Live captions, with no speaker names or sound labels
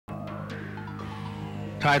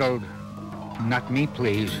Titled Not Me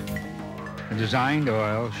Please, a designed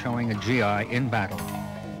oil showing a GI in battle,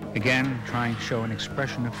 again trying to show an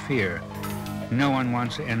expression of fear. No one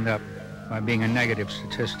wants to end up by being a negative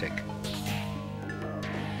statistic.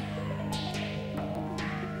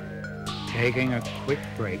 Taking a quick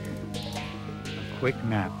break, a quick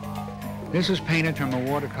nap. This is painted from a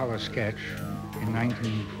watercolor sketch in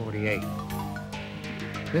 1948.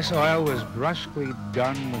 This oil was brusquely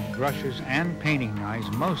done with brushes and painting knives,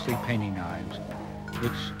 mostly painting knives,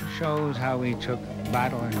 which shows how we took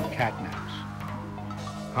battle and catnaps.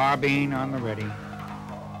 Carbine on the ready,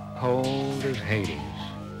 cold as Hades,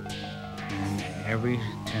 and every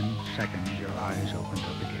 10 seconds your eyes opened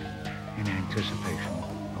up again in anticipation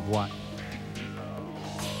of what?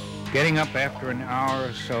 Getting up after an hour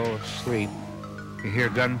or so of sleep, you hear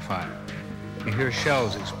gunfire, you hear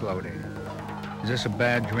shells exploding. Is this a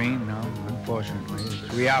bad dream? No, unfortunately,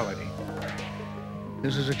 it's reality.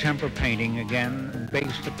 This is a temper painting, again,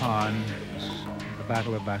 based upon the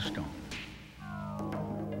Battle of Bastogne.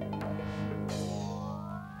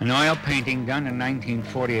 An oil painting done in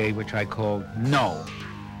 1948, which I called No.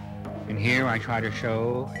 And here I try to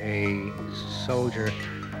show a soldier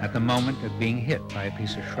at the moment of being hit by a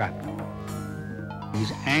piece of shrapnel.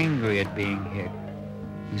 He's angry at being hit.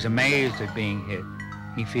 He's amazed at being hit.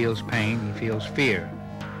 He feels pain, he feels fear.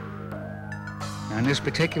 And this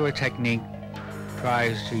particular technique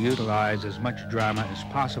tries to utilize as much drama as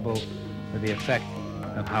possible for the effect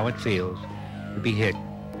of how it feels to be hit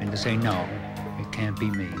and to say, no, it can't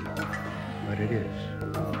be me, but it is.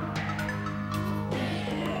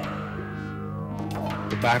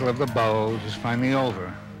 The Battle of the Bulge is finally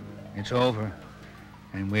over. It's over,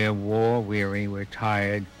 and we're war-weary, we're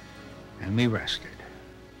tired, and we rested.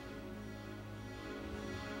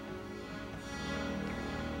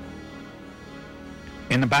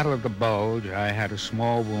 In the Battle of the Bulge, I had a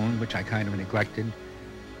small wound, which I kind of neglected,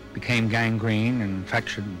 became gangrene, and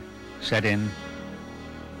infection set in.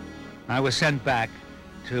 I was sent back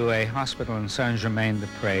to a hospital in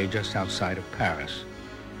Saint-Germain-des-Prés, just outside of Paris.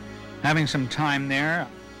 Having some time there,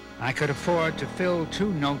 I could afford to fill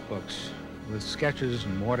 2 notebooks with sketches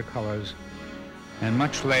and watercolors, and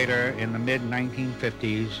much later, in the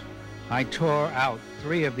mid-1950s, I tore out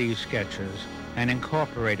 3 of these sketches and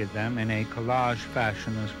incorporated them in a collage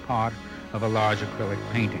fashion as part of a large acrylic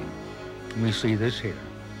painting. And we see this here.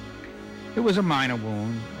 It was a minor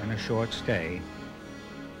wound and a short stay.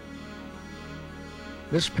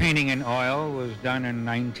 This painting in oil was done in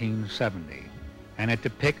 1970, and it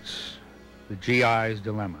depicts the GI's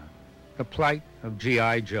dilemma, the plight of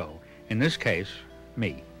G.I. Joe, in this case,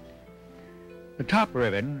 me. The top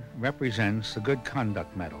ribbon represents the Good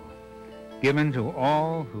Conduct Medal, given to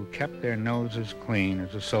all who kept their noses clean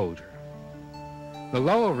as a soldier. The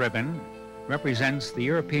lower ribbon represents the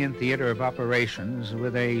European Theater of Operations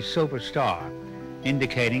with a silver star,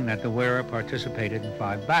 indicating that the wearer participated in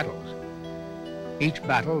 5 battles. Each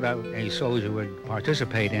battle that a soldier would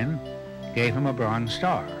participate in gave him a bronze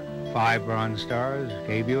star. 5 bronze stars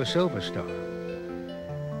gave you a silver star.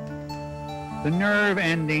 The nerve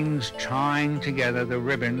endings tying together the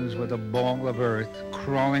ribbons with a ball of earth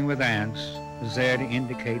crawling with ants is there to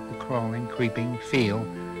indicate the crawling, creeping feel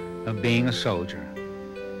of being a soldier.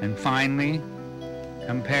 And finally,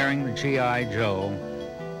 comparing the G.I. Joe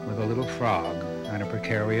with a little frog on a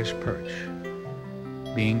precarious perch,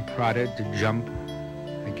 being prodded to jump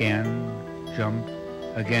again,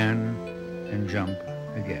 and jump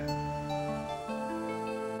again.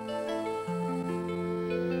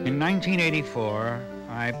 In 1984,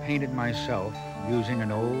 I painted myself using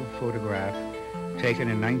an old photograph taken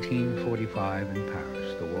in 1945 in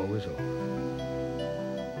Paris. The war was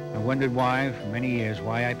over. I wondered why, for many years,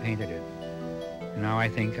 why I painted it. And now I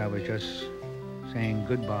think I was just saying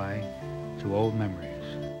goodbye to old memories.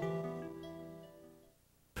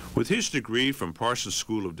 With his degree from Parsons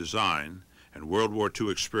School of Design and World War II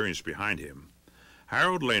experience behind him,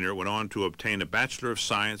 Harold Laynor went on to obtain a Bachelor of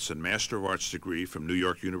Science and Master of Arts degree from New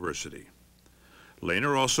York University.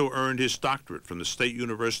 Laynor also earned his doctorate from the State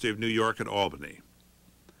University of New York at Albany.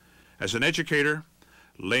 As an educator,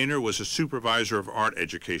 Laynor was a supervisor of art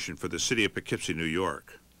education for the city of Poughkeepsie, New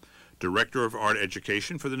York, director of art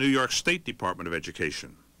education for the New York State Department of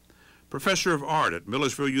Education, professor of art at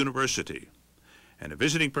Millersville University, and a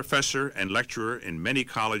visiting professor and lecturer in many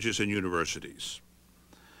colleges and universities.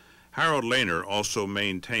 Harold Laynor also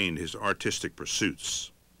maintained his artistic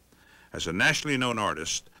pursuits. As a nationally known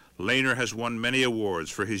artist, Laynor has won many awards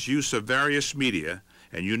for his use of various media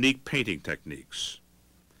and unique painting techniques.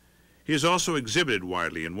 He has also exhibited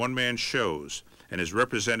widely in one-man shows and is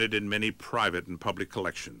represented in many private and public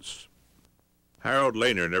collections. Harold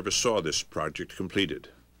Laynor never saw this project completed.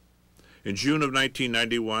 In June of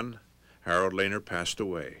 1991, Harold Laynor passed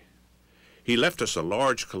away. He left us a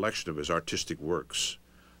large collection of his artistic works,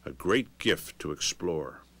 a great gift to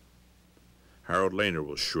explore. Harold Laynor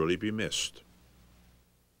will surely be missed.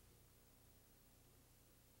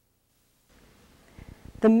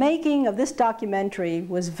 The making of this documentary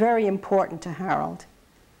was very important to Harold.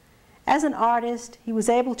 As an artist, he was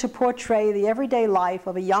able to portray the everyday life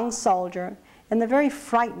of a young soldier in the very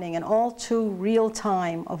frightening and all too real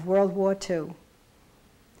time of World War II.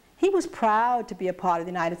 He was proud to be a part of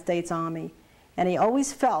the United States Army, and he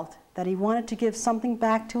always felt that he wanted to give something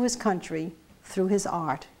back to his country through his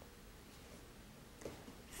art.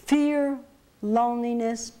 Fear,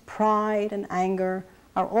 loneliness, pride, and anger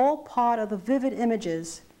are all part of the vivid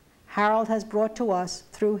images Harold has brought to us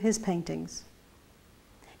through his paintings.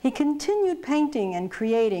 He continued painting and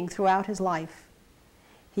creating throughout his life.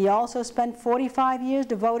 He also spent 45 years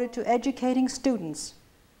devoted to educating students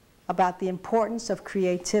about the importance of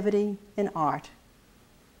creativity in art.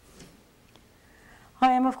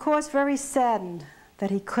 I am, of course, very saddened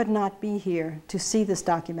that he could not be here to see this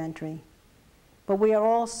documentary, but we are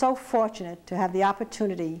all so fortunate to have the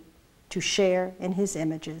opportunity to share in his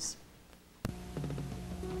images.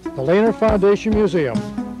 The Laynor Foundation Museum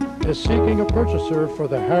is seeking a purchaser for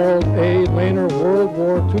the Harold A. Laynor World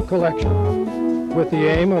War II collection with the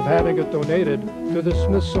aim of having it donated to the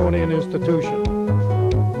Smithsonian Institution.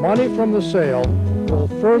 Money from the sale will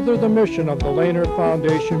further the mission of the Laynor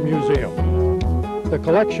Foundation Museum. The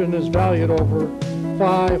collection is valued over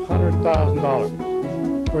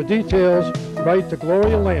 $500,000. For details, write to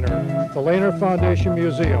Gloria Laynor, the Laynor Foundation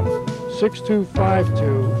Museum,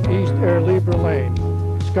 6252 East Air Libre Lane,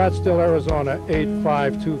 Scottsdale, Arizona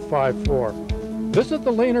 85254. Visit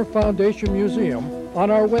the Laynor Foundation Museum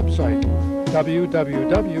on our website,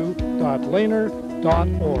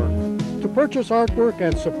 www.laynor.org. To purchase artwork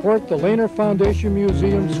and support the Laynor Foundation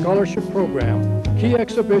Museum Scholarship Program, key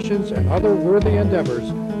exhibitions, and other worthy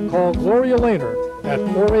endeavors, call Gloria Laynor at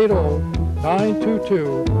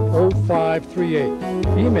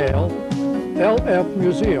 480-922-0538. Email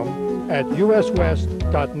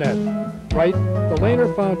lfmuseum@uswest.net. Write the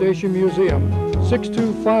Laynor Foundation Museum,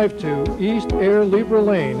 6252 East Air Libre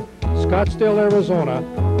Lane, Scottsdale, Arizona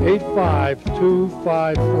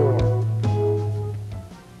 85254.